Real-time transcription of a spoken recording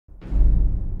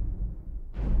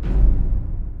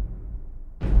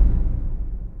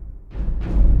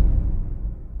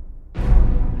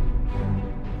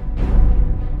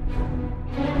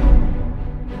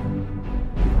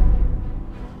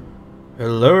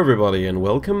Hello everybody and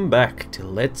welcome back to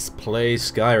Let's Play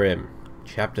Skyrim,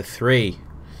 Chapter 3,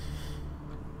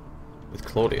 with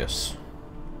Claudius,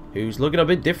 who's looking a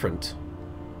bit different,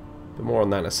 but more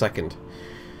on that in a second.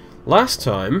 Last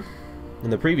time, in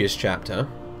the previous chapter,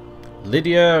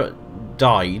 Lydia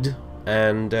died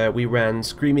and we ran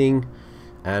screaming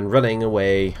and running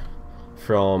away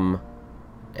from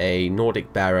a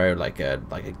Nordic barrow like a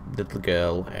little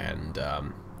girl, and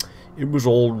it was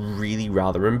all really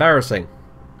rather embarrassing.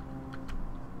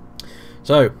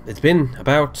 So, it's been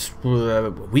about a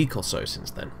week or so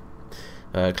since then.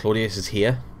 Claudius is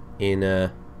here in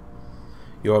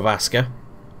Jorvaska.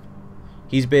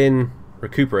 He's been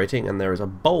recuperating, and there is a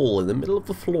bowl in the middle of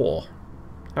the floor.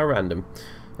 How random.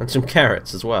 And some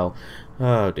carrots as well.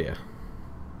 Oh dear.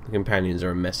 The companions are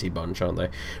a messy bunch, aren't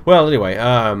they? Well, anyway,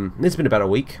 it's been about a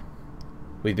week.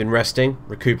 We've been resting,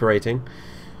 recuperating,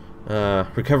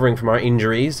 recovering from our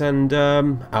injuries, and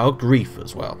our grief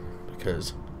as well,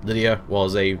 because Lydia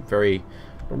was a very,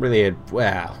 not really a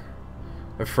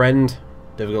friend,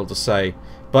 difficult to say,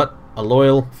 but a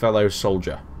loyal fellow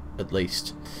soldier, at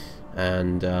least.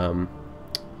 And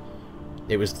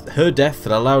it was her death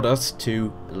that allowed us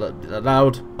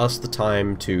the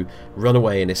time to run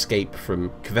away and escape from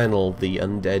Kvenel, the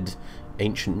undead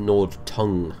ancient Nord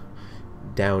tongue,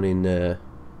 down in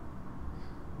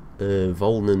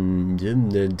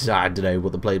Volnen, I don't know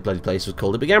what the bloody place was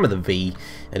called. It began with a V,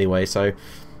 anyway. So,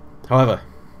 however,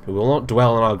 we will not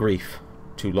dwell on our grief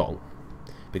too long,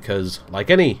 because like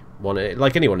anyone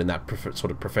in that sort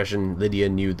of profession, Lydia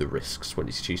knew the risks when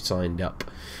she signed up,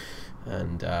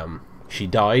 and she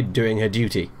died doing her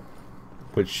duty,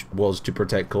 which was to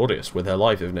protect Claudius with her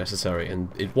life if necessary, and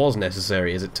it was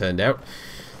necessary as it turned out.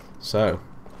 So,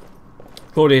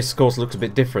 Claudius, of course, looks a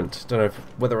bit different. Don't know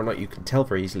whether or not you can tell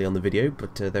very easily on the video,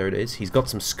 but there it is. He's got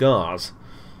some scars.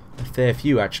 A fair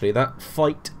few, actually. That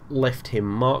fight left him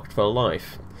marked for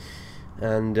life.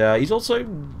 And he's also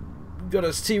got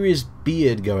a serious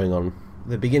beard going on.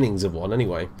 The beginnings of one,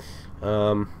 anyway. He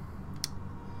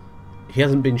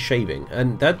hasn't been shaving.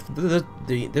 And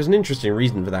there's an interesting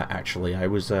reason for that, actually. I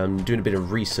was doing a bit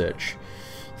of research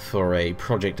for a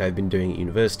project I've been doing at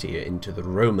university into the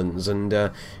Romans, and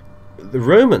the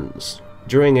Romans,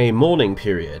 during a mourning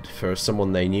period for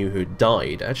someone they knew who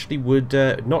died, actually would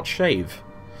not shave.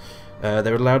 They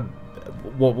were allowed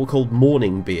what were called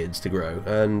mourning beards to grow,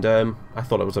 and I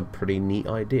thought it was a pretty neat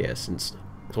idea, since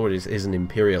Claudius is an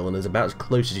Imperial and is about as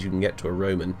close as you can get to a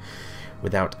Roman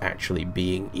without actually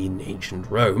being in ancient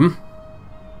Rome.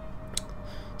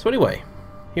 So anyway,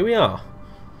 here we are.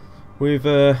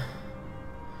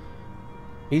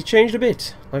 He's changed a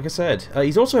bit, like I said.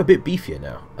 He's also a bit beefier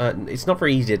now. It's not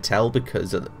very easy to tell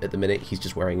because at the minute he's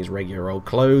just wearing his regular old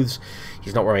clothes.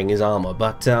 He's not wearing his armour,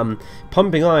 but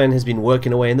pumping iron has been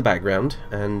working away in the background,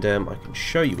 and I can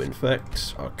show you, in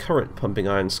fact, our current pumping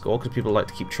iron score, because people like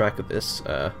to keep track of this.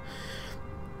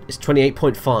 It's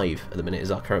 28.5 at the minute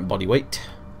is our current body weight.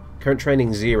 Current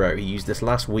training 0. He used this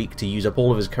last week to use up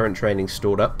all of his current training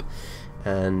stored up,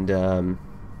 and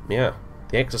yeah.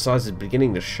 The exercise is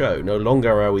beginning to show. No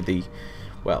longer are we the,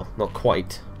 well, not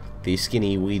quite, the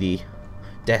skinny, weedy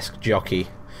desk jockey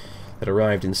that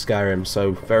arrived in Skyrim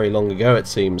so very long ago, it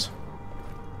seems.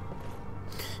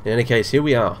 In any case, here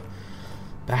we are,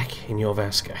 back in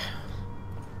Jorvaska.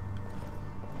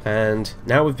 And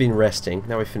now we've been resting,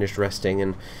 now we've finished resting,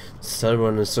 and so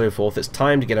on and so forth. It's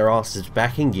time to get our asses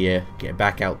back in gear, get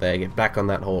back out there, get back on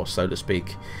that horse, so to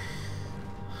speak.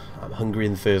 I'm hungry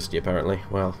and thirsty, apparently.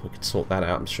 Well, we could sort that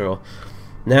out, I'm sure.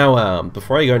 Now,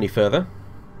 before I go any further,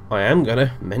 I am going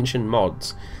to mention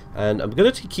mods. And I'm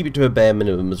going to keep it to a bare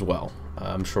minimum as well.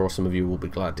 I'm sure some of you will be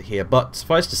glad to hear. But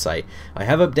suffice to say, I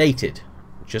have updated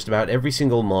just about every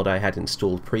single mod I had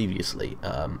installed previously.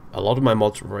 A lot of my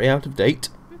mods were very out of date.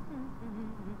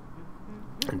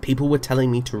 And people were telling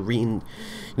me to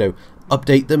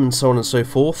update them and so on and so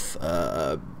forth.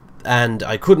 And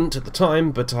I couldn't at the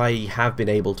time, but I have been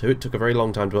able to. It took a very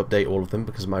long time to update all of them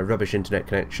because of my rubbish internet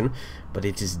connection, but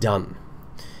it is done.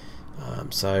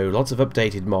 So lots of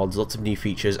updated mods, lots of new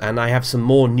features, and I have some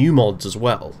more new mods as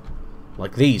well.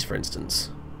 Like these, for instance.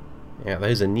 Yeah,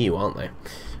 those are new, aren't they?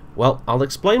 Well, I'll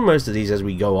explain most of these as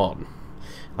we go on.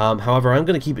 However, I'm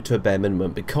going to keep it to a bare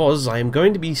minimum because I am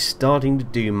going to be starting to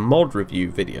do mod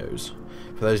review videos.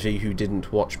 For those of you who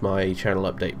didn't watch my channel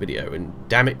update video, and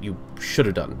damn it, you should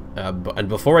have done. And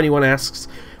before anyone asks,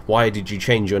 why did you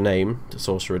change your name to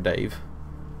Sorcerer Dave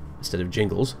instead of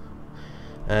Jingles,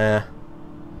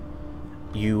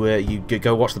 you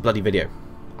go watch the bloody video.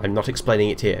 I'm not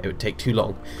explaining it here, it would take too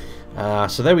long.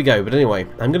 So there we go, but anyway,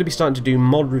 I'm going to be starting to do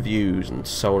mod reviews and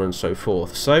so on and so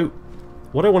forth. So,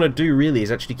 what I want to do really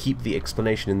is actually keep the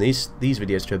explanation in these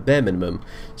videos to a bare minimum,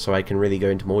 so I can really go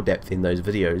into more depth in those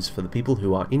videos for the people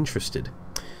who are interested.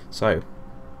 So,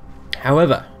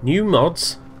 however, new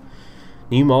mods,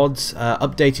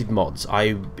 updated mods.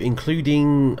 I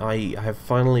have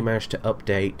finally managed to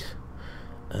update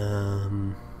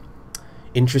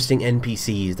interesting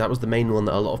NPCs. That was the main one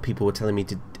that a lot of people were telling me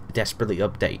to desperately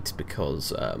update,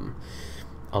 because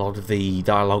a lot of the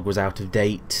dialogue was out of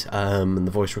date, and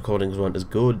the voice recordings weren't as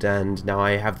good, and now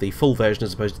I have the full version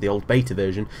as opposed to the old beta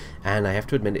version, and I have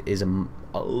to admit it is a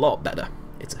lot better.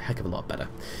 It's a heck of a lot better.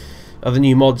 Other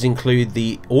new mods include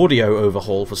the audio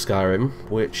overhaul for Skyrim,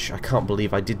 which I can't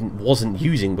believe I wasn't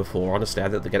using before. Honestly, I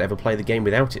don't think I'd ever play the game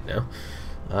without it now.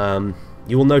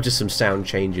 You will notice some sound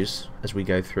changes as we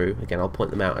go through. Again, I'll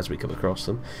point them out as we come across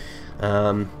them.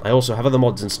 I also have other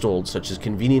mods installed, such as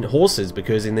convenient horses,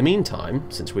 because in the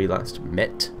meantime, since we last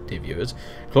met, dear viewers,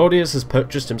 Claudius has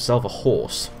purchased himself a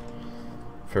horse.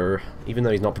 Even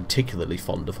though he's not particularly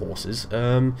fond of horses,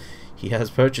 he has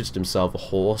purchased himself a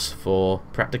horse for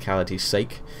practicality's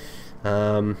sake,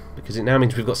 because it now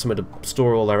means we've got somewhere to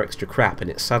store all our extra crap in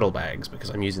its saddlebags, because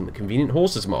I'm using the convenient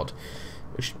horses mod.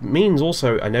 Which means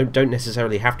also I don't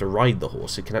necessarily have to ride the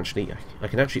horse. I can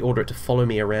actually order it to follow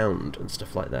me around and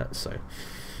stuff like that. So,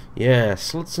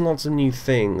 yes, lots and lots of new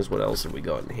things. What else have we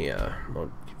got in here?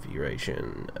 Mod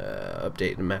configuration,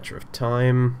 update in a matter of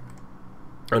time.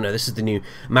 Oh no, this is the new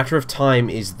matter of time.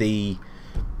 Is the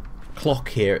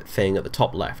clock here thing at the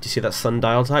top left? You see that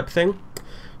sundial type thing?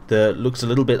 That looks a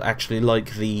little bit actually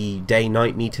like the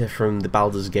day-night meter from the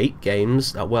Baldur's Gate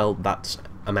games. Well, that's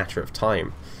a matter of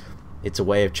time. It's a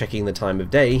way of checking the time of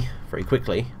day very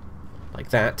quickly, like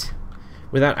that,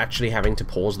 without actually having to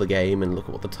pause the game and look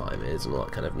at what the time is and all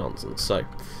that kind of nonsense. So,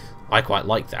 I quite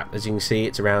like that. As you can see,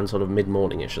 it's around sort of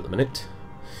mid-morning-ish at the minute,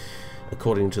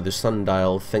 according to the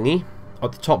sundial thingy.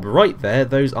 At the top right there,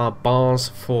 those are bars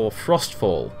for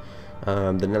Frostfall.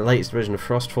 The latest version of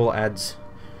Frostfall adds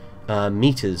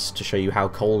meters to show you how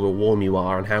cold or warm you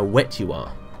are and how wet you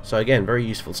are. So again, very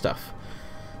useful stuff.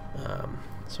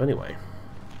 So anyway...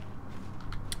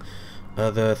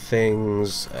 Other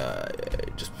things,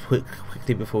 just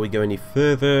quickly before we go any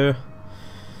further,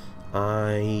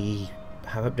 I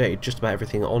have updated just about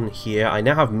everything on here. I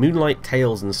now have Moonlight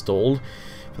Tales installed.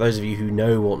 For those of you who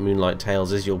know what Moonlight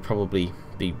Tales is, you probably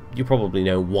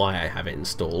know why I have it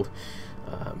installed.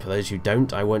 For those who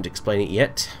don't, I won't explain it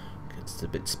yet. It's a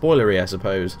bit spoilery, I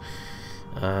suppose.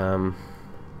 And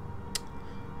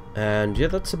yeah,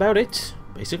 that's about it,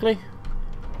 basically.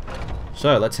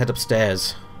 So let's head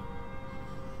upstairs.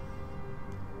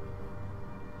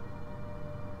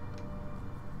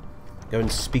 Go and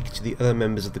speak to the other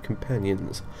members of the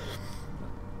companions.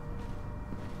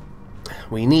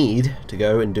 We need to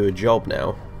go and do a job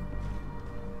now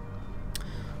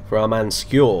for our man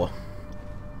Skjor.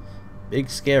 Big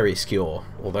scary Skjor.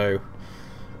 Although,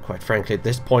 quite frankly, at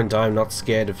this point I'm not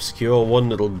scared of Skjor one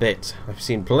little bit. I've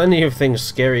seen plenty of things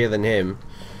scarier than him.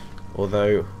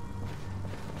 Although,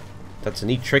 that's a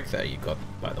neat trick there you got,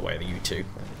 by the way, the you two.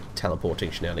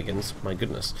 Teleporting shenanigans. My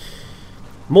goodness.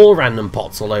 More random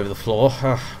pots all over the floor.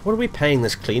 What are we paying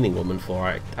this cleaning woman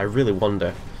for? I really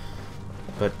wonder.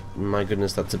 But, my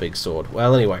goodness, that's a big sword.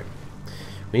 Well, anyway.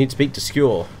 We need to speak to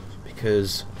Skjor,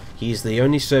 because he's the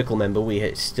only circle member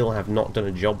we still have not done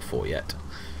a job for yet.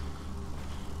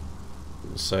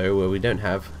 So, we don't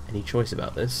have any choice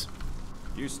about this.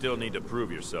 You still need to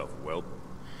prove yourself, whelp.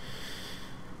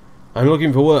 I'm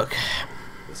looking for work.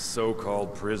 The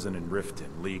so-called prison in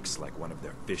Riften leaks like one of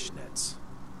their fishnets.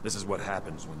 This is what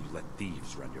happens when you let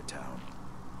thieves run your town.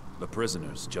 The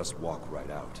prisoners just walk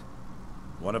right out.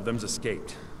 One of them's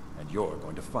escaped, and you're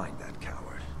going to find that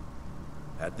coward.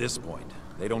 At this point,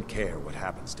 they don't care what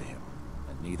happens to him,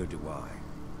 and neither do I.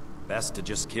 Best to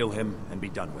just kill him and be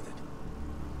done with it.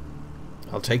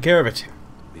 I'll take care of it.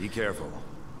 Be careful.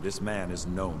 This man is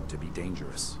known to be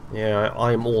dangerous. Yeah,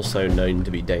 I'm also known to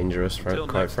be dangerous,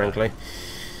 quite frankly.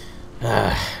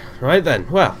 Right then,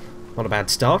 well, not a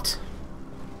bad start.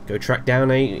 Go track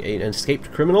down an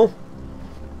escaped criminal,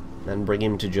 and bring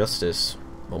him to justice,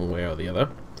 one way or the other.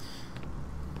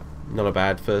 Not a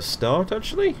bad first start,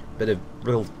 actually. Bit of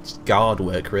real guard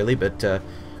work, really, but not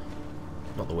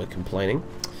that we're complaining.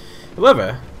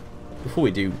 However, before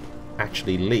we do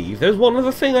actually leave, there's one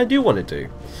other thing I do want to do.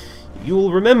 You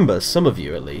will remember, some of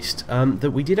you at least,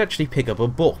 that we did actually pick up a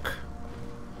book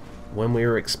when we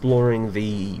were exploring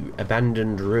the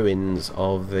abandoned ruins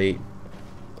of the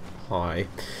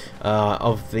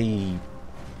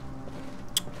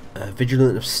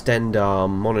Vigilant of Stendar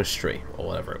Monastery, or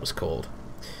whatever it was called.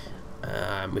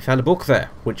 We found a book there,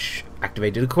 which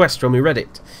activated a quest when we read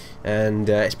it. And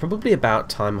it's probably about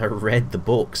time I read the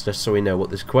books, just so we know what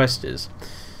this quest is.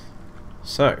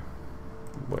 So,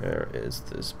 where is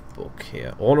this book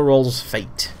here? Honorol's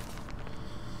Fate.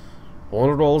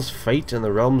 Honorol's Fate in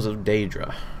the Realms of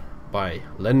Daedra by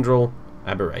Lendrel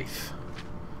Aberaith.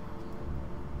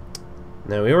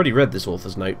 Now, we already read this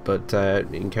author's note, but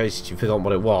in case you forgot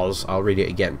what it was, I'll read it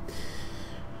again.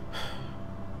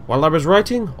 While I was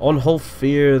writing on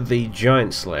Holfir the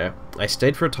Giant Slayer, I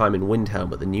stayed for a time in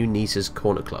Windhelm at the new Nice's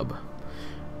Corner Club.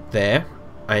 There,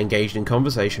 I engaged in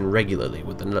conversation regularly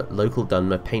with the local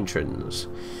Dunmer patrons.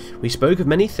 We spoke of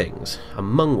many things,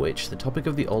 among which the topic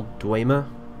of the old Dunmer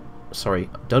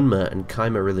and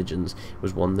Chimera religions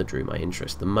was one that drew my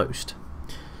interest the most.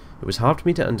 It was hard for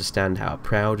me to understand how a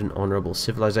proud and honourable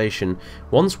civilization,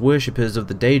 once worshippers of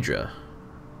the Daedra,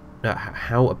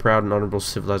 were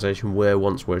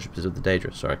once worshippers of the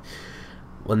Daedra,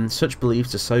 when such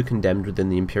beliefs are so condemned within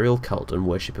the Imperial cult and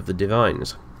worship of the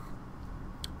divines.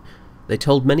 They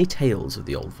told many tales of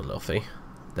the old Velothi,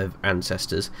 their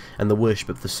ancestors, and the worship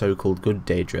of the so-called good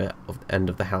Daedra and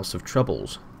of the House of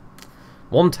Troubles.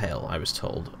 One tale, I was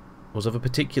told, was of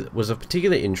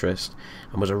particular interest,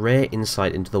 and was a rare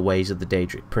insight into the ways of the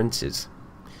Daedric princes.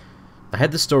 I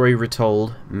had the story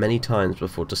retold many times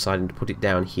before deciding to put it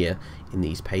down here in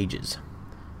these pages.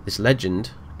 This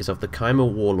legend is of the Chimera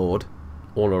warlord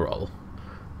Honorol,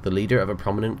 the leader of a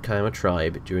prominent Chimera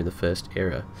tribe during the First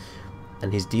Era,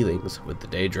 and his dealings with the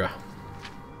Daedra.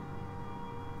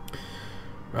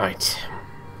 Right.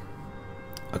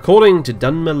 According to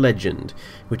Dunmer legend,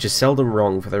 which is seldom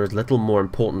wrong for there is little more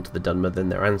important to the Dunmer than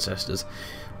their ancestors,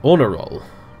 Honorol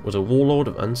was a warlord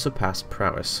of unsurpassed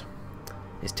prowess.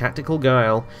 His tactical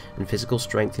guile and physical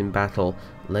strength in battle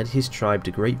led his tribe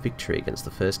to great victory against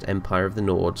the First Empire of the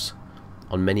Nords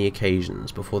on many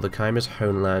occasions before the Chimera's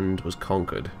homeland was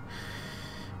conquered.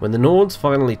 When the Nords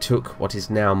finally took what is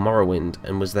now Morrowind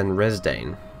and was then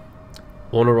Resdayn,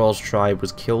 Honorol's tribe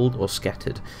was killed or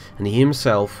scattered, and he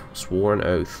himself swore an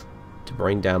oath to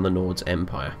bring down the Nords'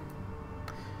 empire.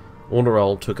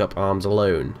 Honorol took up arms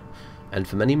alone, and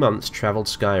for many months travelled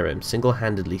Skyrim,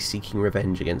 single-handedly seeking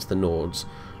revenge against the Nords,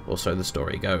 or so the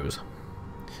story goes.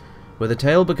 Where the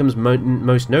tale becomes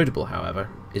most notable, however,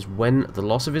 is when the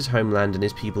loss of his homeland and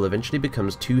his people eventually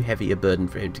becomes too heavy a burden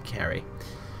for him to carry.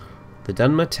 The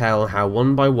Dunmer tell how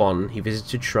one by one he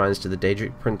visited shrines to the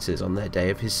Daedric princes on their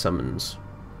day of summons,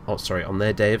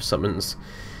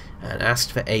 and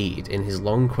asked for aid in his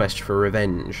long quest for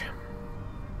revenge.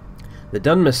 The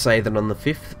Dunmer say that on the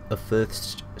 5th of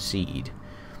First Seed,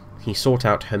 he sought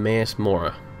out Hermaeus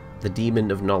Mora, the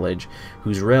demon of knowledge,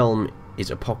 whose realm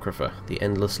is Apocrypha, the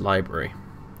endless library.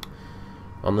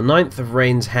 On the 9th of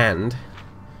Rain's Hand,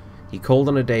 he called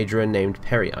on a Daedra named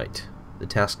Periite, the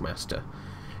taskmaster,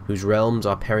 whose realms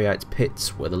are Periite's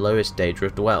pits, where the lowest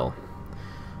Daedra dwell.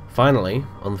 Finally,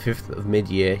 on the 5th of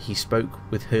Mid-Year, he spoke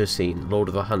with Hircine, Lord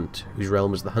of the Hunt, whose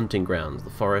realm is the hunting grounds, the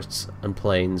forests and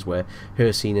plains where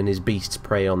Hircine and his beasts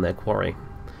prey on their quarry.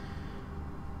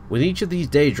 With each of these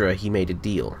Daedra he made a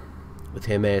deal. With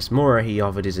Hermaeus Mora he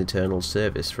offered his eternal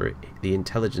service for the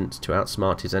intelligence to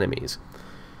outsmart his enemies.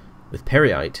 With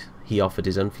Periite he offered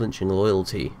his unflinching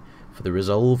loyalty for the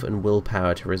resolve and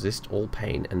willpower to resist all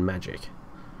pain and magic.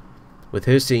 With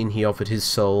Hircine he offered his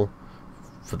soul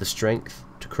for the strength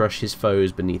to crush his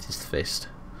foes beneath his fist.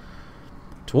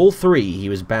 To all three he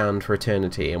was bound for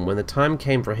eternity, and when the time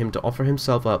came for him to offer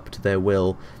himself up to their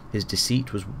will, his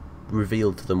deceit was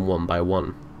revealed to them one by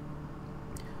one.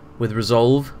 With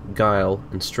resolve, guile,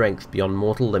 and strength beyond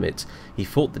mortal limits, he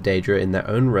fought the Daedra in their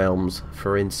own realms,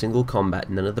 for in single combat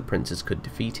none of the princes could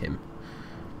defeat him.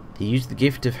 He used the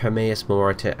gift of Hermaeus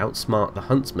Mora to outsmart the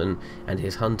huntsman and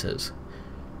his hunters.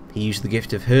 He used the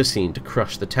gift of Hircine to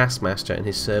crush the taskmaster and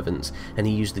his servants, and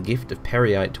he used the gift of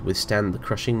Periite to withstand the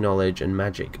crushing knowledge and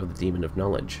magic of the demon of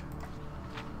knowledge.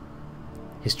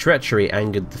 His treachery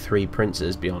angered the three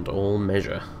princes beyond all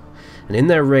measure, and in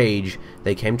their rage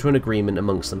they came to an agreement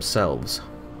amongst themselves.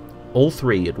 All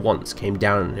three at once came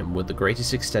down on him with the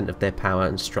greatest extent of their power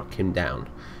and struck him down.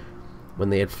 When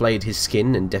they had flayed his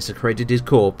skin and desecrated his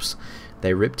corpse,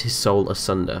 they ripped his soul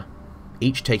asunder,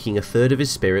 each taking a third of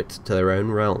his spirit to their own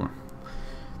realm.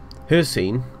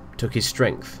 Hircine took his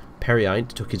strength, Periite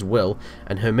took his will,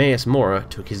 and Hermaeus Mora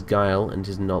took his guile and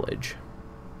his knowledge.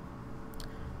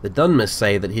 The Dunmer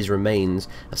say that his remains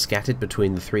are scattered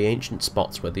between the three ancient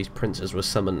spots where these princes were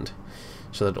summoned,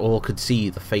 so that all could see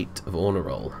the fate of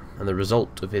Honorol and the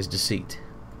result of his deceit.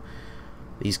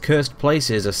 These cursed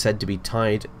places are said to be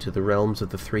tied to the realms of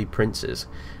the three princes,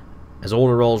 as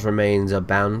Honorol's remains are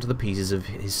bound to the pieces of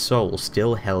his soul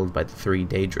still held by the three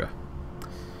Daedra.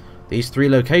 These 3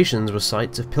 locations were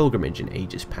sites of pilgrimage in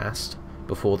ages past,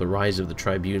 before the rise of the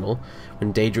Tribunal,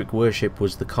 when Daedric worship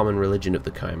was the common religion of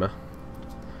the Chimera.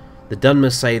 The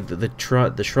Dunmer say that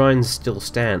the shrines still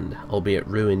stand, albeit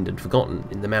ruined and forgotten,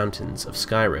 in the mountains of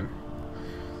Skyrim.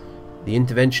 The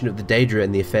intervention of the Daedra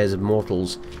in the affairs of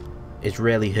mortals is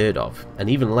rarely heard of, and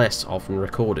even less often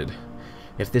recorded.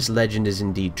 If this legend is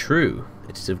indeed true,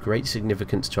 it is of great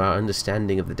significance to our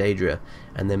understanding of the Daedra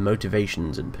and their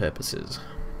motivations and purposes.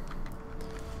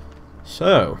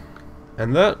 So,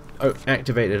 and that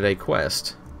activated a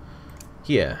quest.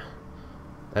 Here.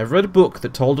 I've read a book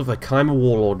that told of a Chimera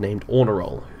warlord named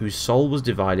Ornarol, whose soul was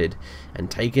divided and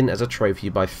taken as a trophy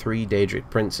by 3 Daedric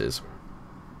princes.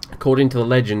 According to the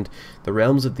legend, the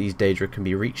realms of these Daedra can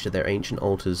be reached at their ancient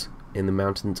altars in the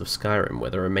mountains of Skyrim,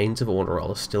 where the remains of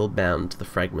Ornarol are still bound to the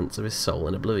fragments of his soul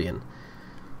in oblivion.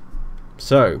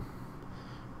 So,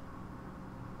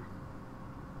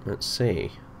 let's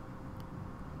see.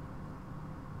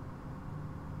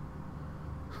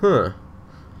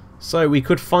 So we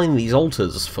could find these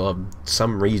altars for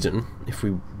some reason, if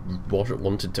we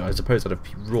wanted to. I suppose out of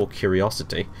raw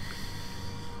curiosity.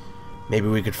 Maybe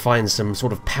we could find some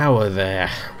sort of power there.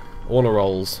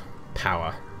 Ornarol's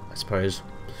power, I suppose.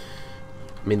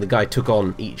 I mean, the guy took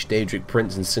on each Daedric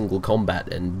prince in single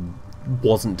combat and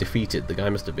wasn't defeated. The guy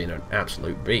must have been an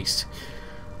absolute beast.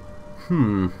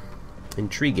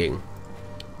 Intriguing.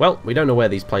 Well, we don't know where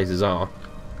these places are.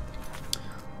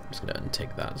 I'm just going to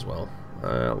untake that as well.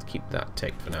 I'll keep that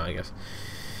ticked for now, I guess.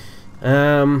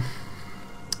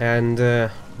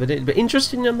 But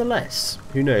interesting nonetheless.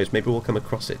 Who knows? Maybe we'll come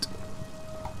across it.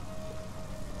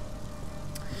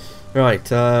 Right.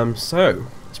 So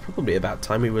it's probably about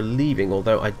time we were leaving.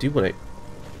 Although I do want to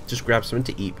just grab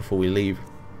something to eat before we leave.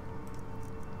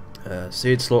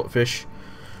 Seared slaughtfish,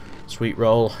 sweet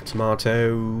roll,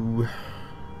 tomato.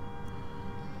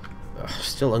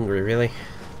 Still hungry, really.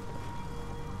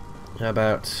 How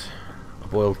about a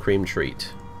boiled cream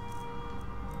treat?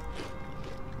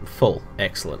 Full.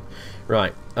 Excellent.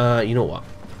 Right, you know what?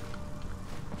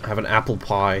 I have an apple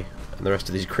pie and the rest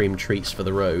of these cream treats for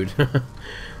the road.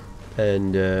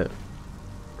 And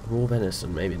raw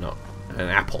venison, maybe not. An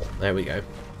apple. There we go.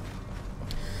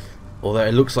 Although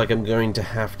it looks like I'm going to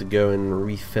have to go and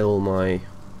refill my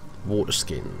water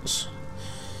skins.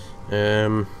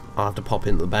 I'll have to pop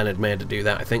into the Bannered Mare to do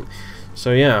that, I think.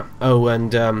 So yeah. Oh,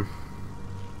 and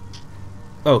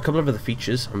a couple of other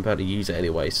features. I'm about to use it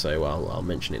anyway, so I'll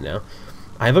mention it now.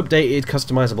 I have updated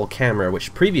Customizable Camera,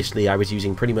 which previously I was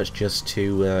using pretty much just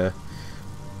to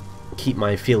keep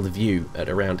my field of view at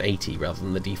around 80 rather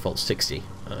than the default 60,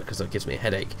 because that gives me a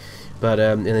headache. But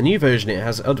in the new version it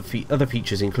has other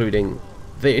features, including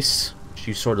this, which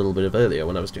you saw a little bit of earlier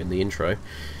when I was doing the intro,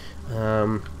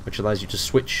 which allows you to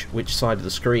switch which side of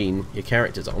the screen your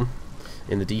character's on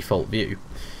in the default view.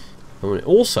 And it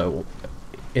also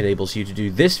enables you to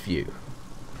do this view,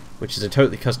 which is a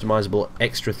totally customizable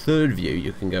extra third view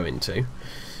you can go into,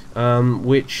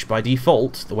 which by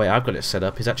default, the way I've got it set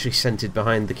up, is actually centered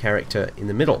behind the character in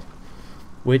the middle,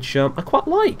 which I quite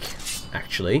like,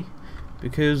 actually,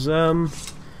 because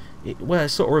it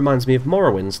sort of reminds me of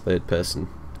Morrowind's third person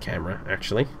camera,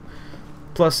 actually.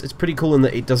 Plus it's pretty cool in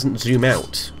that it doesn't zoom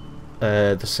out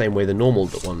the same way the normal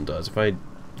one does. If I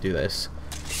do this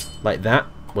like that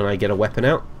when I get a weapon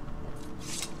out,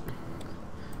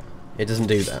 it doesn't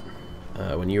do that.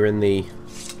 When you're in the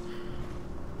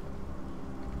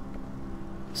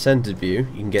centered view,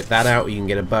 you can get that out, you can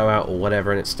get a bow out or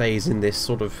whatever, and it stays in this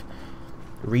sort of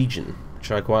region, which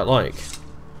I quite like.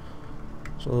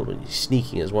 It's a little bit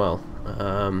sneaking as well.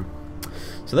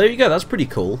 So there you go, that's pretty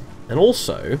cool. And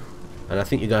also, and I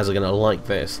think you guys are going to like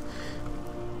this,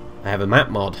 I have a map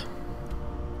mod.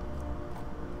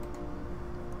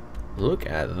 Look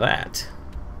at that.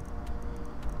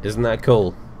 Isn't that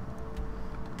cool?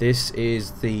 This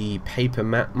is the paper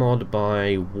map mod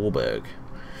by Warburg,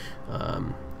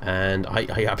 and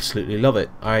I absolutely love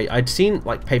it. I'd seen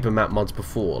like paper map mods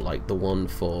before, like the one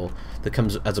that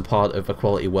comes as a part of a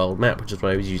Quality World map, which is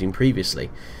what I was using previously.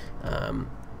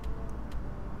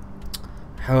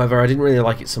 However, I didn't really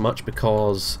like it so much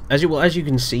because, as you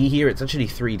can see here, it's actually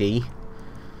 3D.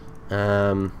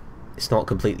 It's not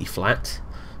completely flat.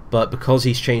 But because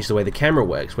he's changed the way the camera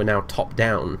works, we're now top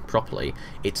down properly.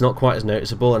 It's not quite as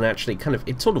noticeable, and actually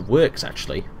it sort of works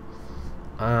actually.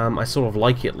 I sort of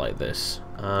like it like this.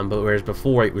 But whereas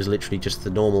before it was literally just the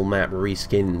normal map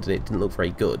reskinned and it didn't look very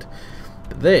good.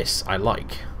 But this I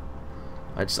like.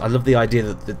 I love the idea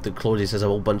that Claudius has a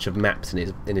whole bunch of maps in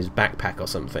his backpack or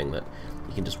something that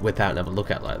you can just whip out and have a look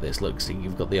at like this. Look, see,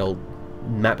 you've got the old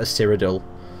map of Cyrodiil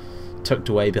tucked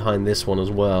away behind this one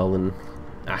as well, and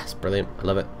Ah, it's brilliant. I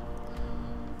love it.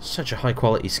 Such a high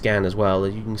quality scan as well.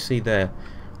 As you can see there,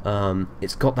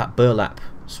 it's got that burlap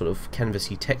sort of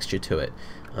canvasy texture to it.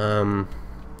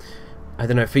 I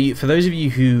don't know, for those of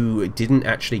you who didn't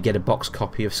actually get a box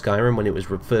copy of Skyrim when it was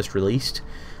first released,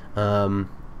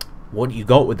 what you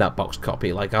got with that box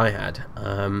copy, like I had,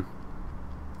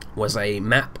 was a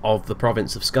map of the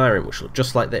province of Skyrim, which looked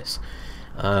just like this.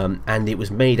 And it was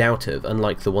made out of,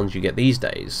 unlike the ones you get these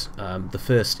days, the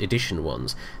first edition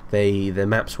ones, the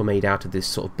maps were made out of this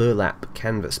sort of burlap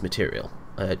canvas material,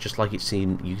 just like you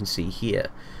can see here.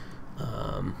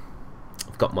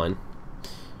 I've got mine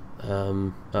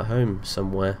at home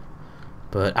somewhere,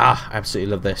 but I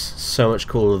absolutely love this. So much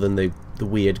cooler than the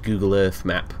weird Google Earth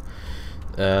map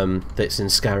that's in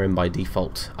Skyrim by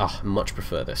default. Much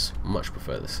prefer this. Much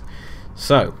prefer this.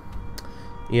 So.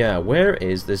 Yeah, where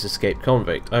is this escaped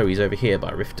convict? Oh, he's over here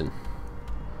by Riften.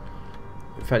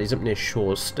 In fact, he's up near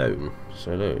Shore's Stone.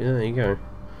 So, look, yeah, there you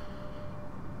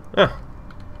go.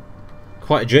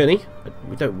 Quite a journey.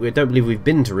 We don't believe we've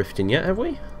been to Riften yet, have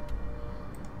we?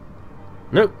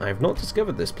 Nope, I have not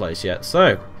discovered this place yet.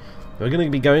 So, we're going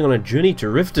to be going on a journey to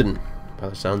Riften, by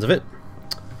the sounds of it.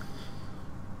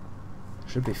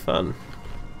 Should be fun.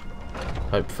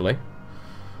 Hopefully.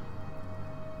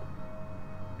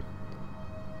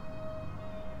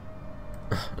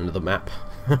 Another map.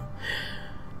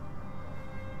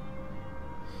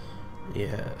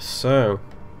 Yeah, so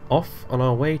off on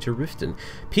our way to Riften.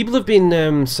 People have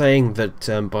been saying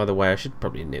that, by the way, I should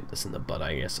probably nip this in the bud,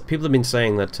 I guess. People have been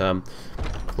saying that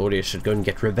Claudius should go and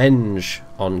get revenge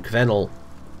on Kvenel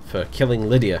for killing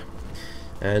Lydia.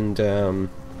 And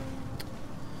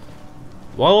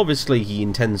while obviously he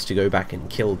intends to go back and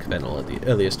kill Kvenel at the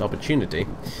earliest opportunity,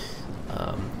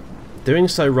 doing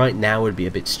so right now would be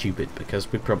a bit stupid,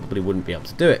 because we probably wouldn't be able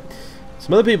to do it.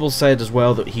 Some other people said as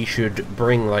well that he should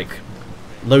bring, like,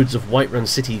 loads of Whiterun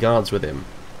city guards with him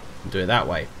and do it that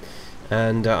way.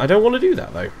 And I don't want to do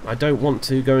that, though. I don't want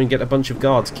to go and get a bunch of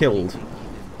guards killed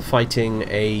fighting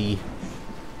a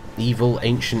evil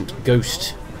ancient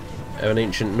ghost of an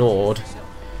ancient Nord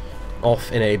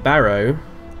off in a barrow,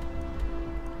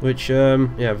 which,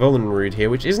 yeah, Volunruud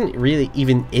here, which isn't really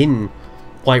even in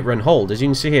Whiterun Hold. As you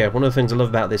can see here, one of the things I love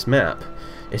about this map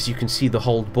is you can see the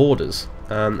hold borders,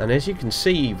 and as you can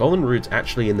see, Volunruud's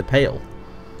actually in the Pale.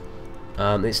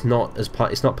 It's not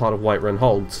part of Whiterun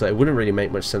Hold, so it wouldn't really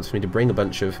make much sense for me to bring a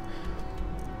bunch of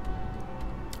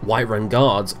Whiterun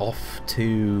guards off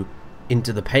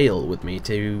into the Pale with me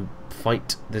to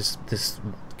fight this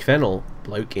Kvenel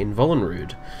bloke in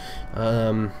Volunruud.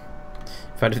 In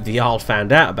fact, if the Jarl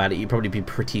found out about it, he'd probably be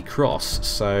pretty cross.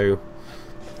 So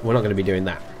we're not going to be doing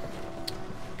that.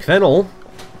 Kvenel,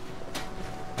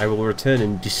 I will return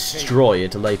and destroy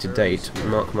at a later date,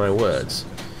 mark my words.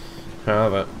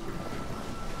 However,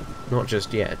 not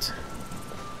just yet.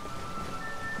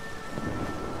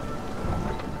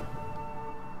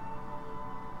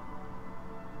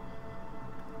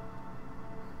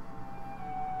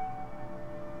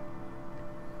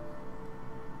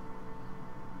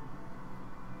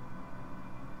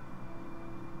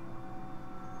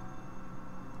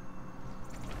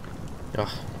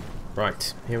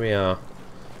 Right, here we are.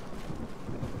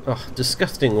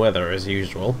 Disgusting weather as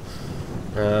usual.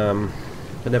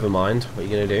 But never mind, what are you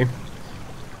going to do?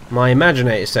 My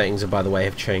Imaginator settings, by the way,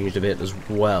 have changed a bit as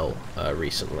well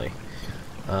recently.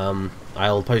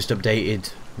 I'll post an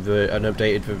updated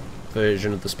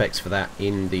version of the specs for that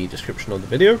in the description of the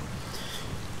video.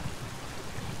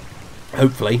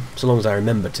 Hopefully, so long as I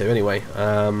remember to, anyway.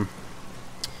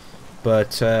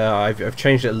 But I've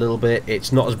changed it a little bit.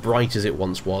 It's not as bright as it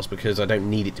once was, because I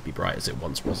don't need it to be bright as it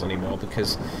once was anymore,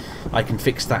 because I can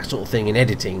fix that sort of thing in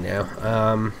editing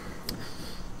now.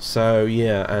 So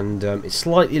yeah, and it's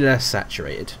slightly less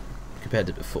saturated compared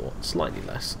to before, slightly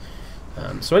less.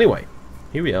 So anyway,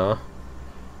 here we are.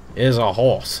 Here's our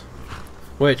horse,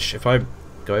 which, if I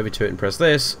go over to it and press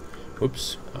this,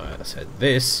 whoops, I said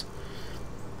this,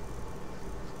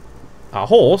 our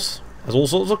horse has all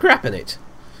sorts of crap in it.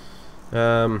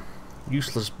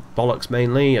 Useless bollocks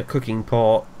mainly, a cooking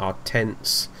pot, our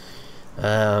tents,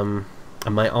 and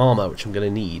my armour, which I'm going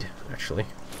to need, actually.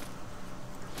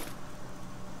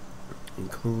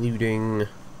 Including...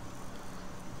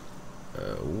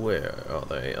 where are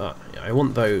they? Yeah, I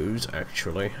want those,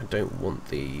 actually. I don't want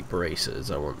the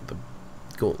braces, I want the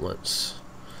gauntlets.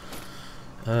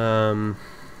 And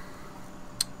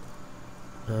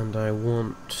I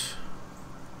want...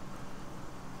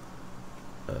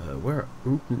 where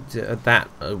that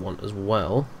I want as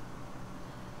well,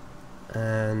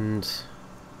 and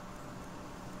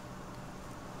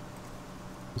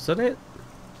is that it?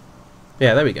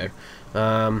 Yeah, there we go.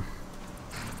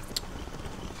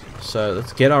 So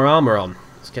let's get our armor on.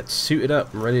 Let's get suited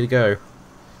up and ready to go.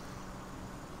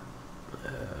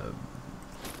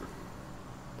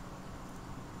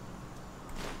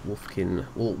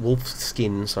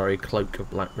 Wolfskin, sorry, cloak of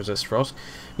black resist frost.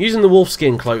 Using the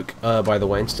wolfskin cloak, by the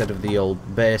way, instead of the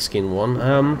old bearskin one.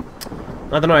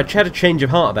 I don't know, I had a change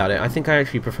of heart about it. I think I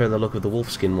actually prefer the look of the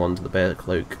wolfskin one to the bear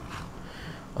cloak.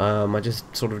 I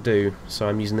just sort of do, so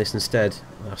I'm using this instead.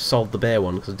 I solved the bear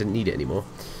one because I didn't need it anymore.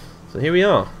 So here we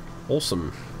are.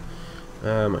 Awesome.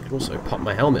 I can also pop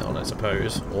my helmet on, I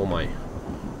suppose, or my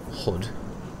hood.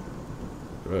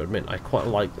 I admit, I quite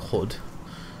like the hood.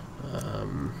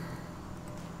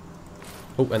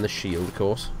 Oh, and the shield, of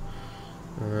course.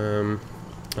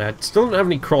 I still don't have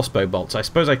any crossbow bolts. I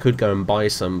suppose I could go and buy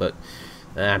some, but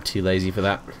I'm too lazy for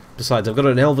that. Besides, I've got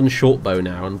an elven short bow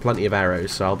now and plenty of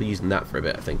arrows, so I'll be using that for a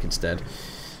bit, I think, instead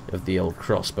of the old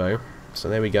crossbow. So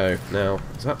there we go. Now,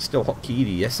 is that still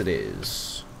hotkeyed? Yes, it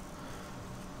is.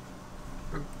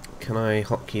 Can I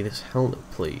hotkey this helmet,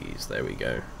 please? There we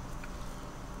go.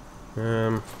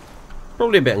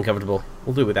 Probably a bit uncomfortable.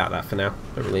 We'll do without that for now.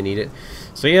 Don't really need it.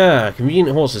 So yeah,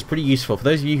 convenient horse is pretty useful. For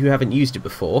those of you who haven't used it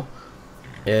before,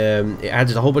 it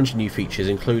adds a whole bunch of new features,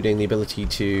 including the ability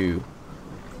to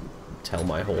tell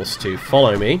my horse to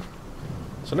follow me.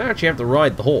 So now I actually have to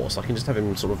ride the horse. I can just have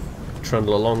him sort of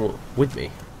trundle along with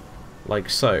me, like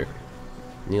so.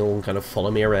 And he'll kind of follow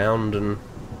me around, and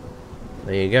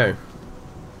there you go.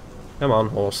 Come on,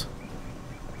 horse.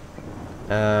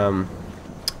 So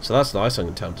that's nice. I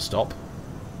can tell him to stop.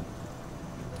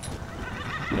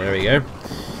 There we go.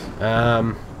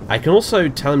 I can also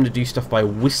tell him to do stuff by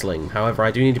whistling. However,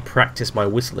 I do need to practice my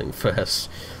whistling first.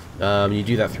 You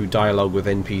do that through dialogue with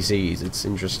NPCs. It's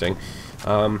interesting.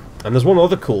 And there's one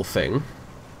other cool thing.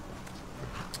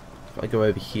 If I go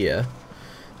over here,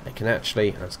 I can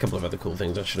actually... There's a couple of other cool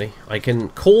things, actually. I can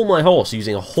call my horse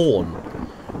using a horn,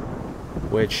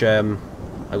 which I've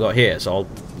got here, so I'll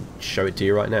show it to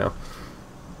you right now.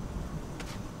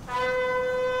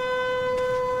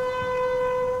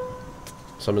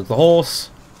 Summons the horse.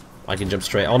 I can jump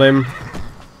straight on him.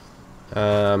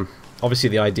 Obviously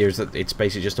the idea is that it's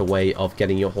basically just a way of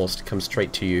getting your horse to come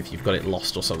straight to you if you've got it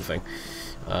lost or something.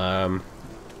 I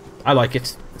like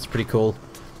it. It's pretty cool.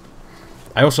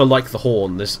 I also like the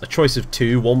horn. There's a choice of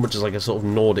two. One which is like a sort of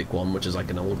Nordic one, which is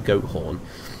like an old goat horn.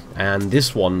 And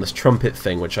this one, this trumpet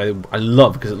thing, which I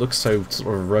love because it looks so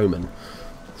sort of Roman.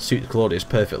 Suits Claudius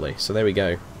perfectly. So there we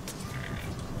go.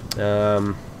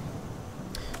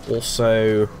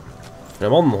 Also, when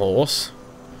I'm on the horse,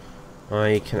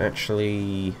 I can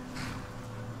actually,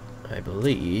 I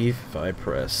believe, if I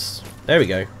press, there we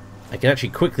go, I can actually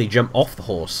quickly jump off the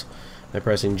horse by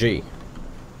pressing G.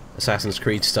 Assassin's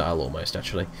Creed style, almost,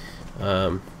 actually.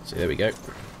 So there we go.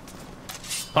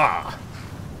 Ah!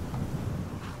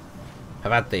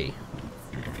 Have at thee.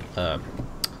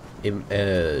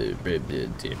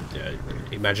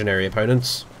 Imaginary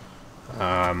opponents.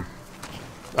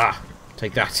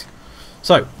 Take that.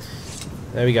 So,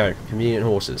 there we go. Convenient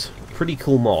horses. Pretty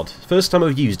cool mod. First time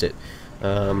I've used it.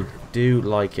 Do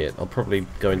like it. I'll probably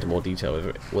go into more detail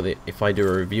with it if I do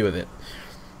a review of it.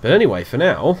 But anyway, for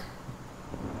now,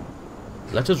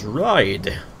 let us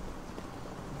ride.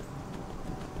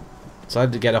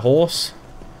 Decided to get a horse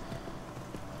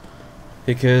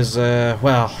because,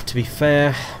 well, to be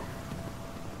fair,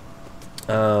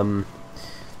 having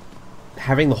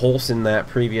the horse in that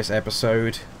previous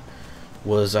episode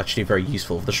was actually very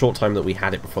useful. For the short time that we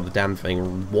had it before the damn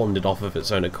thing wandered off of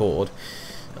its own accord,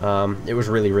 it was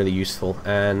really, really useful.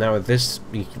 And now with this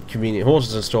convenient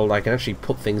horses installed, I can actually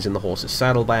put things in the horse's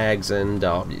saddlebags, and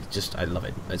just, I love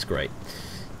it. It's great.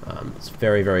 It's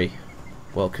very, very,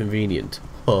 well, convenient.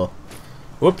 Huh.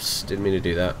 Whoops, didn't mean to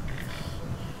do that.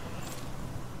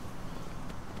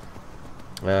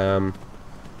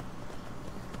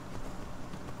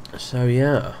 So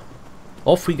yeah,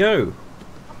 off we go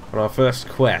on our first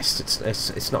quest.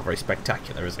 It's not very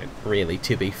spectacular, is it? Really,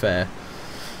 to be fair.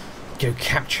 Go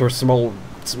capture some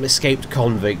escaped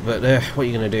convict, but what are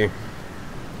you gonna do?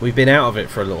 We've been out of it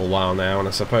for a little while now, and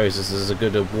I suppose this is as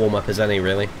good a warm up as any,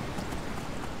 really.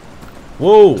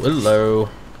 Whoa, hello.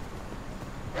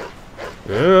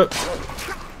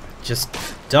 Just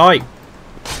die.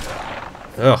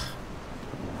 Ugh.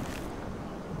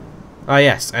 Ah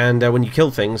yes, and when you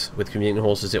kill things with convenient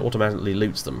horses, it automatically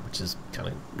loots them, which is kind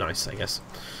of nice, I guess.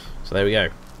 So there we go.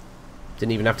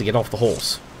 Didn't even have to get off the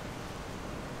horse.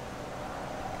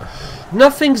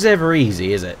 Nothing's ever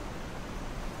easy, is it?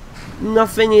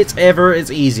 Nothing is ever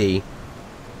as easy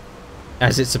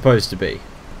as it's supposed to be.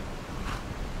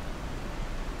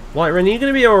 Whiterun, are you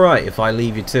going to be alright if I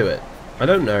leave you to it? I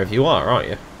don't know if you are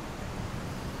you?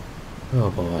 Oh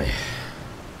boy.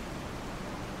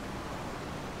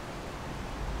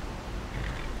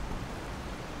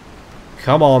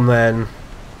 Come on then.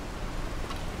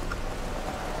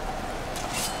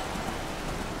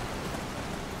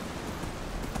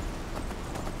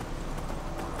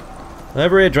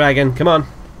 Over here, dragon. Come on.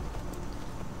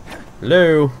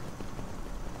 Hello.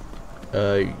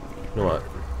 You know what?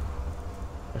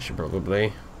 I should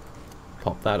probably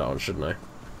pop that on, shouldn't I?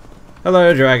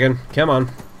 Hello, dragon. Come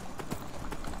on.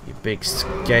 You big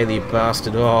scaly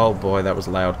bastard. Oh boy, that was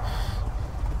loud.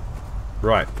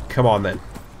 Right, come on then.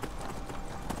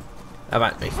 Have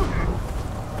at me.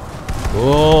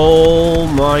 Oh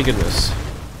my goodness.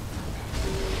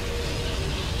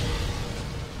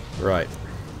 Right.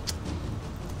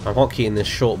 I'm hotkeying this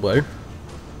short bow.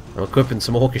 I'm equipping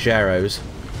some orcish arrows.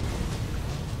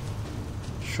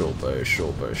 Short bow,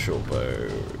 short bow, short bow.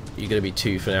 You're gonna be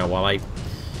 2 for now while I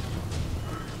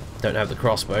don't have the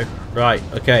crossbow. Right,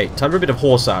 okay. Time for a bit of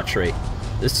horse archery.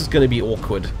 This is gonna be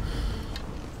awkward.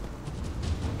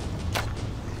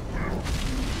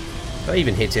 Did I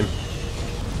even hit him?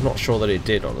 I'm not sure that it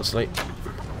did, honestly.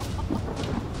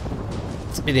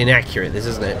 It's a bit inaccurate, this,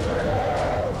 isn't it?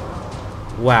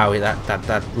 Wow,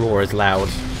 that roar is loud.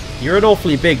 You're an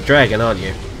awfully big dragon, aren't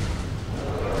you?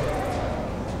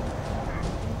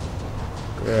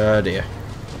 Oh dear.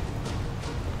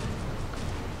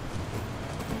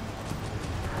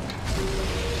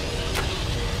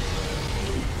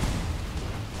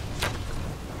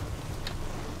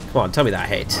 Come on, tell me that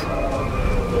hit.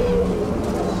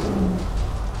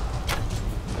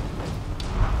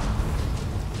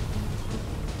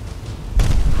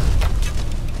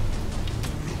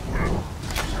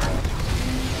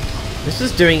 This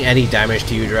is doing any damage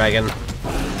to you, dragon.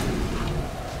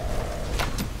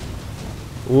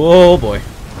 Whoa, boy.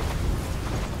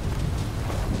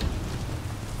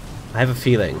 I have a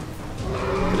feeling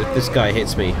that if this guy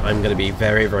hits me, I'm going to be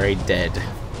very, very dead.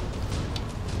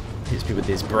 Hits me with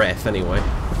his breath, anyway.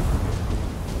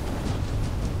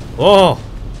 Oh!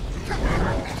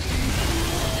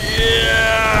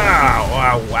 Yeah!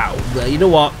 Wow, wow. You know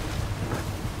what?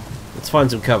 Let's find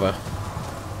some cover.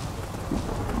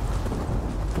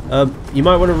 You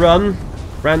might want to run,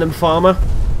 random farmer.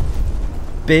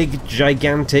 Big,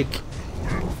 gigantic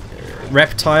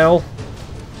reptile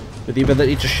with the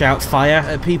ability to shout fire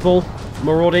at people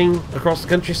marauding across the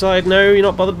countryside. No, you're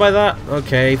not bothered by that?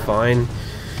 Okay, fine.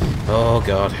 Oh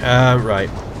god. Right.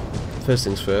 First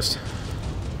things first.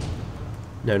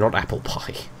 No, not apple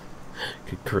pie.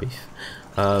 Good grief.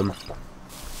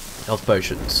 Health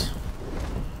potions.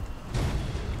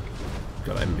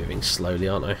 God, I'm moving slowly,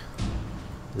 aren't I?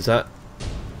 Is that?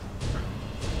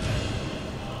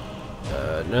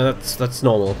 No, that's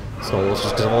normal. It's normal. It's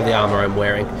just because of all the armor I'm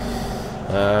wearing.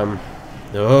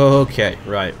 Okay,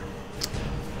 right.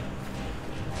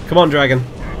 Come on, dragon.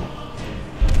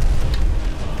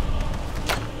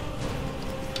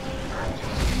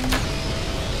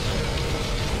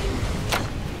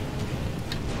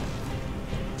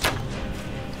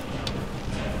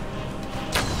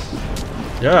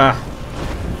 Yeah.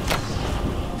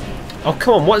 Oh,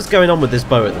 come on, what is going on with this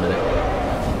bow at the minute?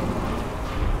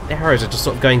 The arrows are just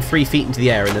sort of going 3 feet into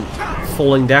the air and then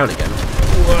falling down again.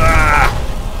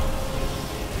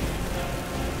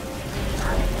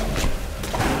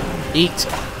 Eat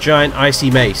giant icy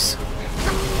mace.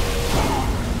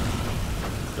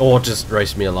 Or just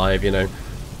roast me alive, you know.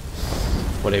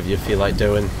 Whatever you feel like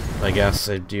doing, I guess.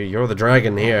 You're the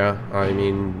dragon here. I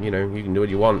mean, you know, you can do what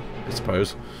you want, I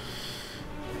suppose.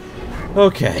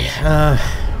 Okay,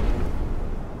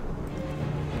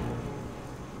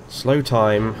 slow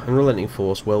time, unrelenting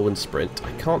force, whirlwind sprint.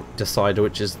 I can't decide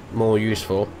which is more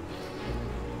useful.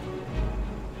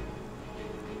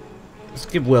 Let's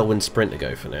give whirlwind sprint a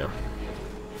go for now.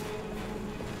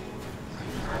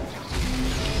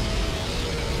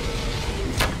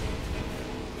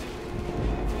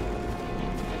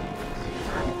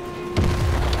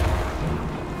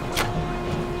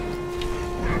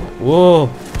 Whoa!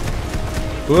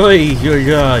 Oi!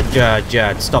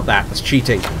 Stop that! That's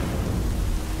cheating.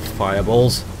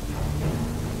 Fireballs.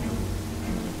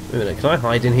 Wait a minute, can I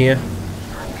hide in here?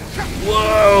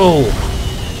 Whoa!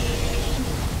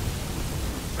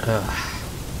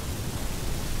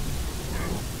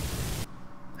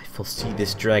 I foresee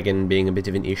this dragon being a bit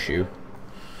of an issue.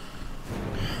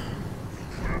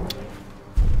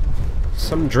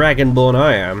 Some Dragonborn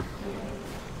I am.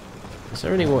 Is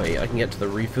there any way I can get to the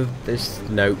roof of this?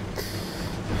 No.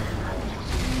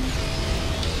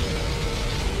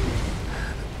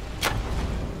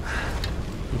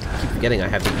 forgetting I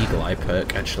have the Eagle Eye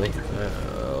perk, actually.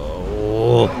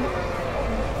 Oh.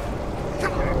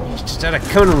 You just had to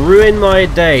come and ruin my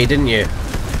day, didn't you?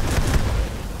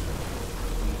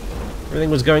 Everything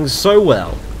was going so well.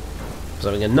 I was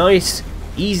having a nice,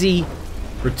 easy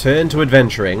return to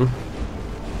adventuring.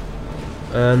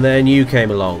 And then you came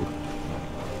along.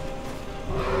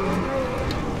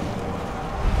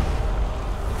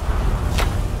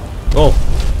 Oh.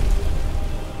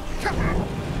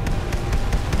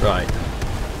 Right.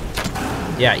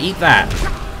 Yeah, eat that.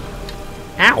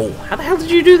 Ow! How the hell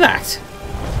did you do that?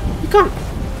 You can't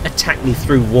attack me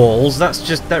through walls.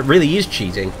 That really is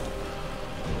cheating.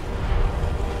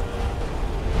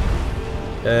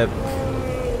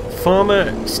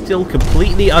 Farmer still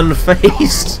completely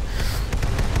unfazed.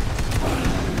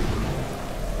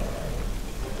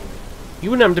 You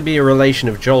wouldn't have to be a relation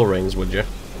of Jolring's, would you?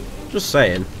 Just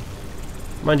saying.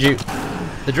 Mind you,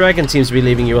 the dragon seems to be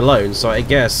leaving you alone, so I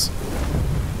guess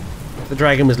if the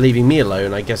dragon was leaving me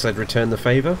alone, I guess I'd return the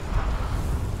favour.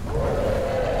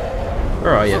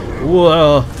 Where are you?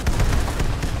 Whoa!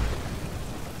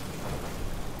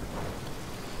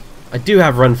 I do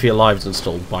have Run for Your Lives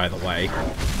installed, by the way.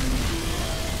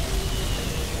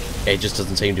 It just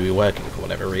doesn't seem to be working for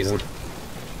whatever reason.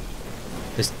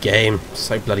 This game,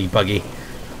 so bloody buggy.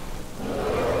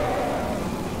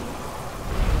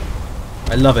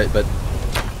 I love it, but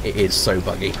it is so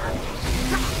buggy.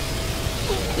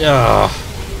 Ugh.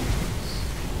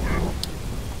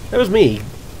 That was me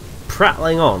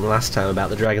prattling on last time about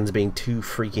the dragons being too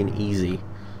freaking easy.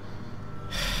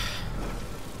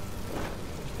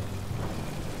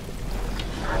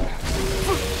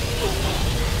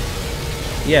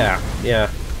 Yeah,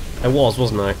 I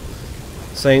wasn't I?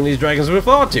 Saying these dragons were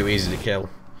far too easy to kill.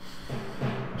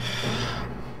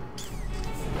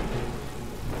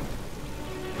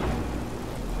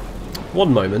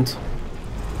 One moment.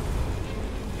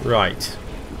 Right.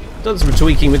 Done some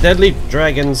tweaking with deadly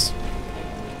dragons.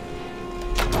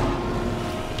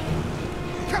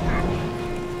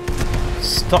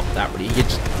 Stop that, really.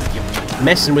 You're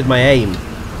messing with my aim.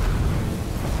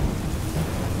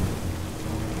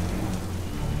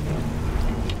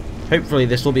 Hopefully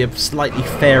this will be a slightly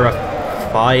fairer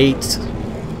fight.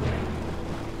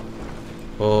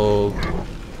 Oh.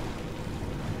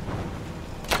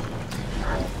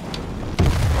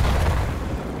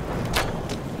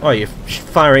 Oh, you're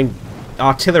firing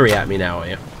artillery at me now, are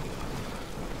you?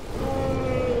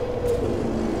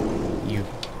 You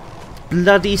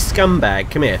bloody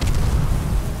scumbag. Come here.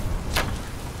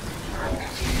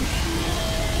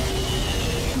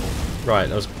 Right,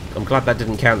 I'm glad that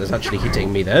didn't count as actually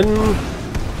hitting me then.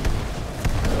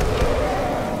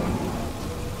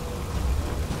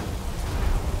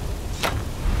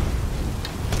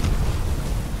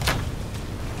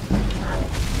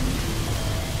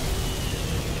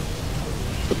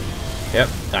 Yep,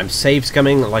 I'm saves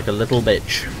coming like a little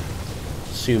bitch.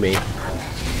 Sue me.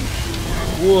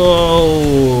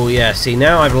 Whoa! Yeah, see,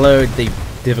 now I've lowered the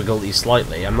difficulty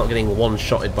slightly. I'm not getting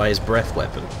one-shotted by his breath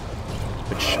weapon.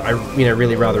 Which I,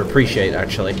 really rather appreciate,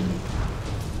 actually.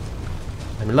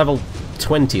 I'm level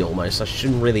 20 almost. That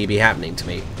shouldn't really be happening to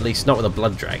me. At least not with a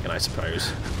blood dragon, I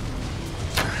suppose.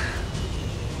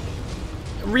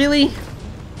 Really?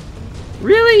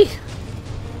 Really?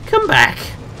 Come back.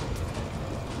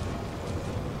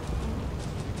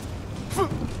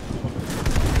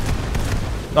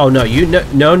 Oh no,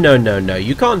 no.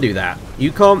 You can't do that.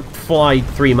 You can't fly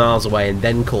 3 miles away and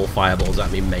then call fireballs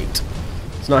at me, mate.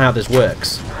 It's not how this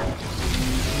works.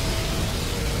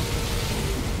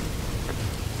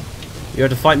 You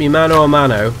have to fight me mano a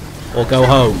mano, or go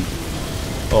home.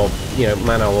 Or,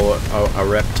 mano or a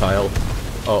reptile.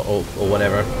 Or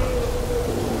whatever.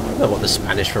 I don't know what the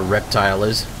Spanish for reptile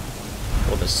is.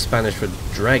 Or the Spanish for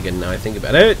dragon, now I think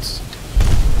about it.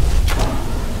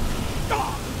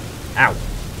 Ow.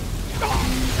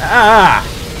 Ah!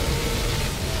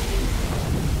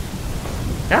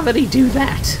 How did he do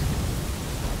that?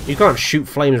 You can't shoot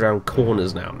flames around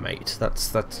corners now, mate.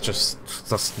 That's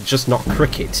just not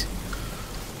cricket.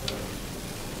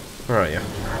 Where are you?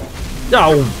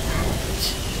 No!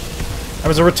 That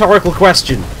was a rhetorical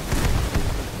question.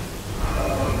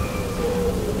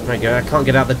 There you go. I can't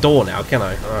get out the door now, can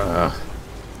I?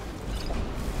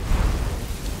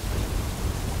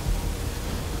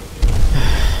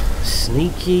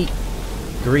 Sneaky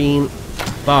green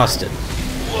bastard.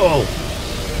 Whoa!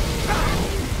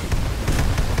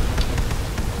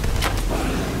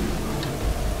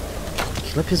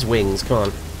 Clip his wings, come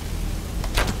on.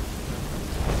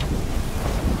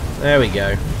 There we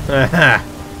go. Aha!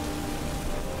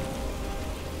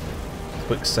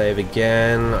 quick save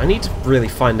again. I need to really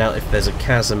find out if there's a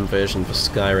chasm version for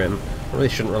Skyrim. I really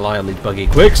shouldn't rely on these buggy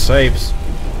quick saves.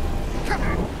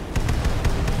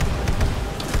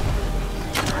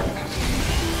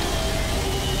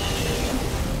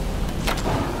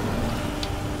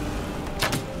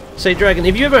 Say, Dragon,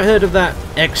 have you ever heard of that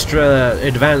extra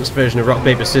advanced version of Rock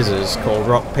Paper Scissors called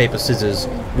Rock Paper Scissors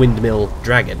Windmill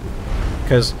Dragon?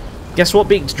 Because guess what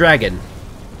beats Dragon?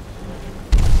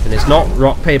 And it's not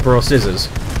rock, paper, or scissors.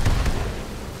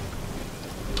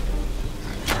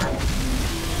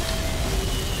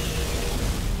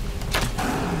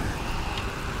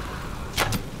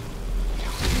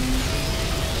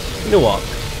 You know what?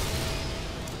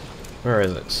 Where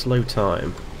is it? Slow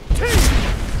time.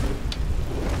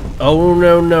 Oh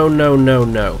no no no no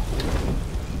no.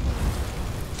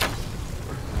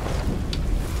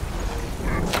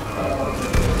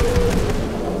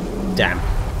 Damn.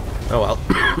 Oh well.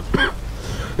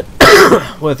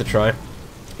 Worth a try.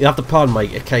 You have to pardon my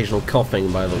occasional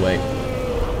coughing, by the way.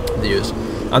 Viewers.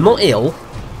 I'm not ill.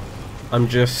 I'm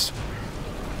just...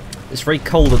 It's very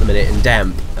cold at the minute and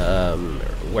damp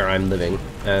where I'm living,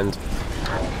 and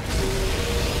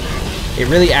it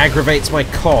really aggravates my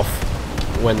cough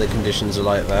when the conditions are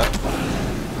like that.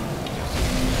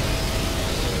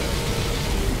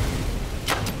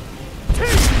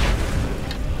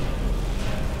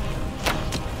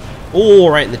 Oh,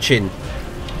 right in the chin.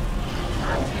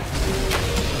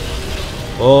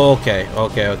 Okay,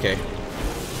 okay, okay.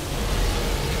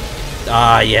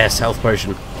 Ah, yes, health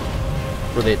potion.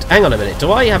 Brilliant. Hang on a minute.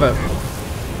 Do I have a...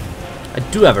 I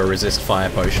do have a resist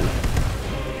fire potion.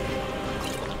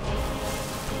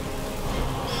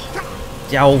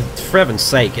 Yeah, well, for heaven's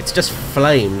sake, it's just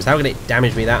flames. How can it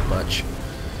damage me that much?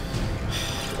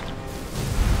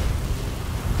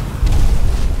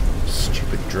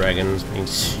 Stupid dragons being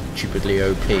stupidly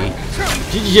OP.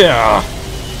 Yeah!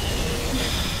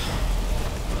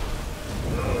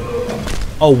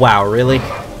 Oh wow, really?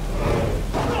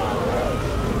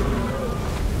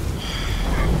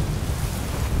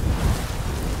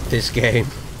 This game.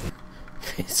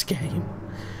 This game.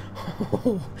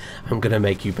 Oh, I'm gonna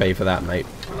make you pay for that, mate.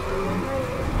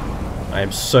 I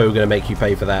am so gonna make you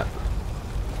pay for that.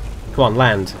 Come on,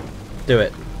 land. Do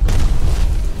it.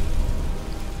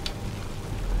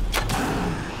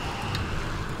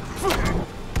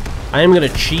 I am gonna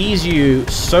cheese you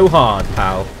so hard,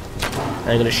 pal.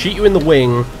 I'm gonna shoot you in the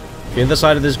wing, the other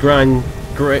side of this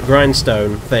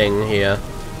grindstone thing here.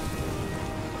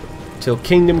 Till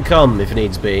kingdom come, if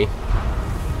needs be.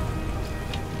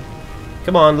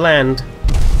 Come on, land.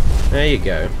 There you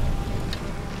go.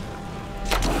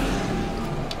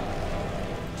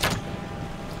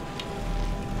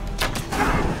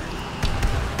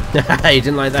 You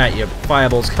didn't like that. Your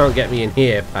fireballs can't get me in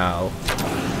here, pal.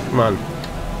 Come on.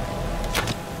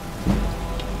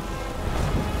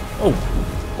 Oh,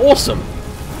 awesome.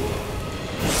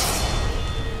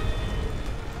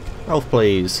 Health,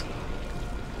 please.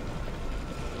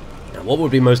 Now, what would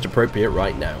be most appropriate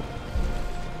right now?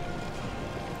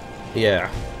 Yeah,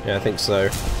 I think so.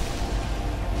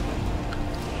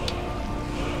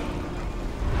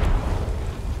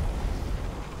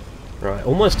 Right,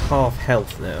 almost half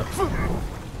health now.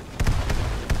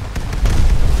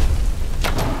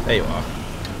 There you are.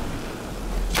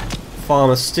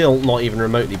 Farmer's still not even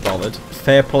remotely bothered.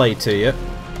 Fair play to you.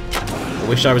 I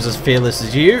wish I was as fearless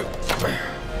as you.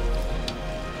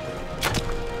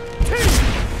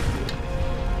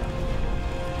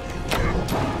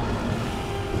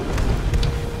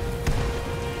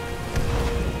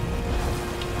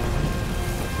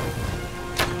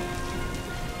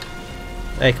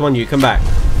 Hey, come on, you, come back.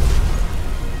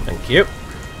 Thank you.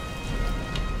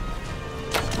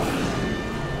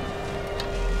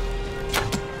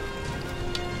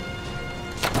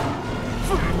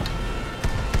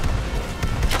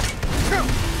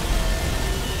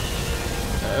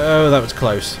 Oh, that was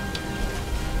close.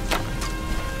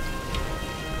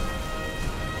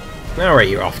 Now where are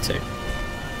you off to? You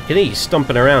can hear you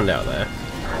stomping around out there.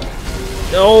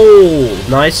 Oh,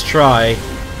 nice try.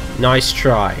 Nice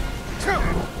try.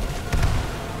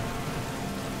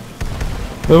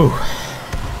 Ooh.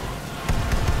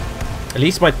 At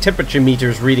least my temperature meter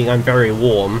is reading I'm very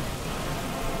warm.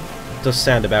 It does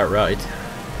sound about right.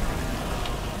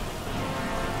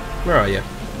 Where are you?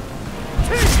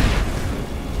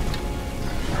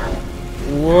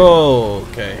 Whoa,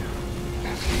 okay.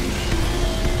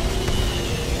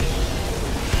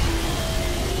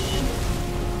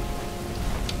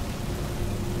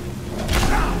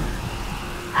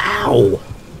 Ow!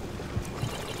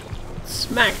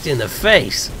 Smacked in the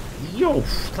face. Yo,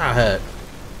 that hurt.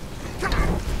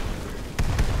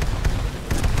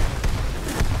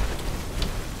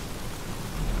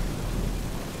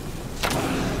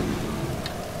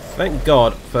 Thank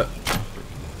God for...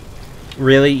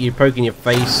 Really? You're poking your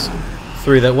face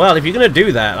through that? Well, if you're going to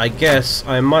do that, I guess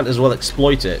I might as well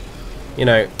exploit it. You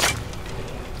know...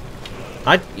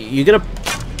 You're going to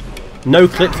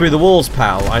no-clip through the walls,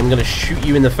 pal. I'm going to shoot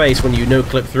you in the face when you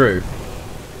no-clip through.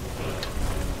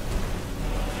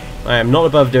 I am not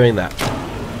above doing that.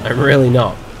 I'm really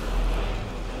not.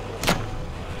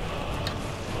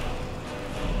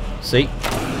 See?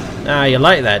 Ah, you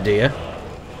like that, do you?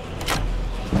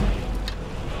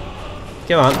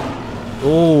 Come on.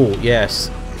 Oh,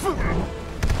 yes.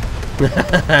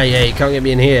 Yeah, you can't get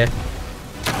me in here.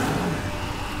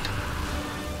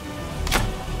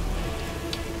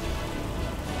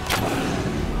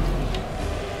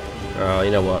 Oh,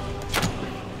 you know what?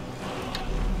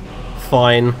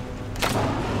 Fine.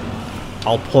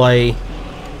 I'll play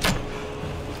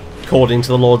according to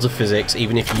the Lords of Physics,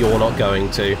 even if you're not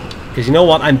going to. Because you know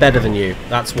what? I'm better than you.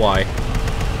 That's why.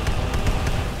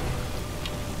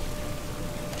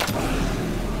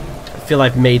 I feel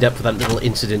I've made up for that little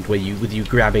incident with you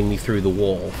grabbing me through the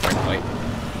wall, frankly.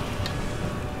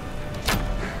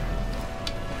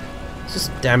 It's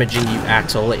just damaging you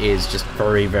at all it is, just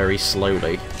very, very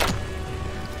slowly.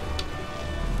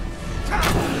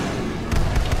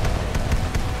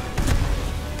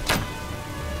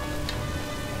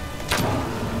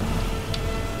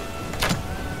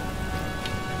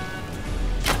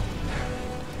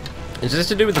 Is this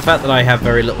to do with the fact that I have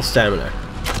very little stamina?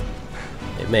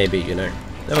 It may be, you know.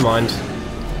 Never mind.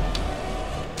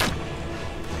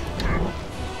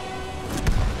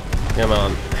 Come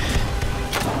on.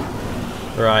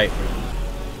 Right.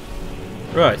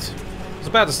 Right. I was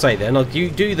about to say then, I'll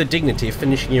do the dignity of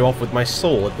finishing you off with my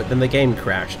sword, but then the game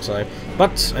crashed, so...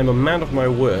 But I'm a man of my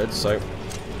word, so...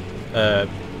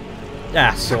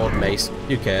 sword, mace.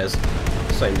 Who cares?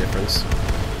 Same difference.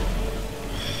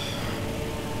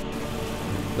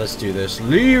 Let's do this.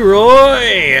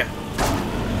 Leroy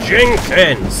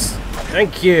Jenkins!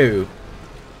 Thank you!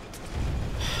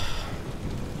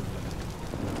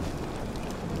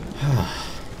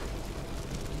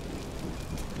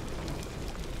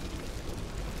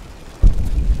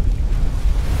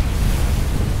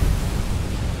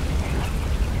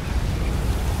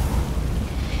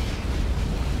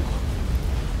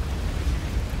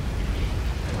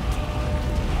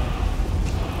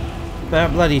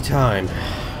 About bloody time.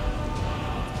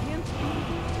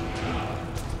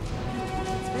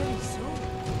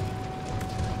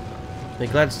 I'm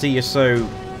glad to see you're so...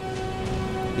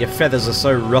 Your feathers are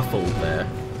so ruffled there.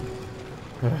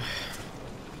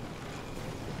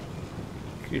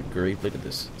 Good grief, look at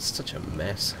this. It's such a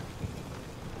mess.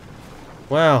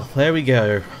 Well, there we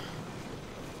go.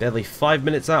 Barely 5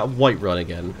 minutes out of Whiterun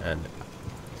again, and...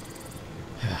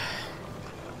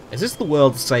 Is this the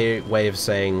world's way of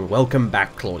saying, welcome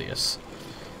back, Claudius?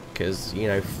 Because, you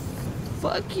know,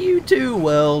 fuck you too,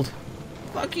 world.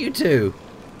 Fuck you too.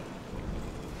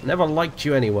 Never liked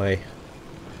you anyway.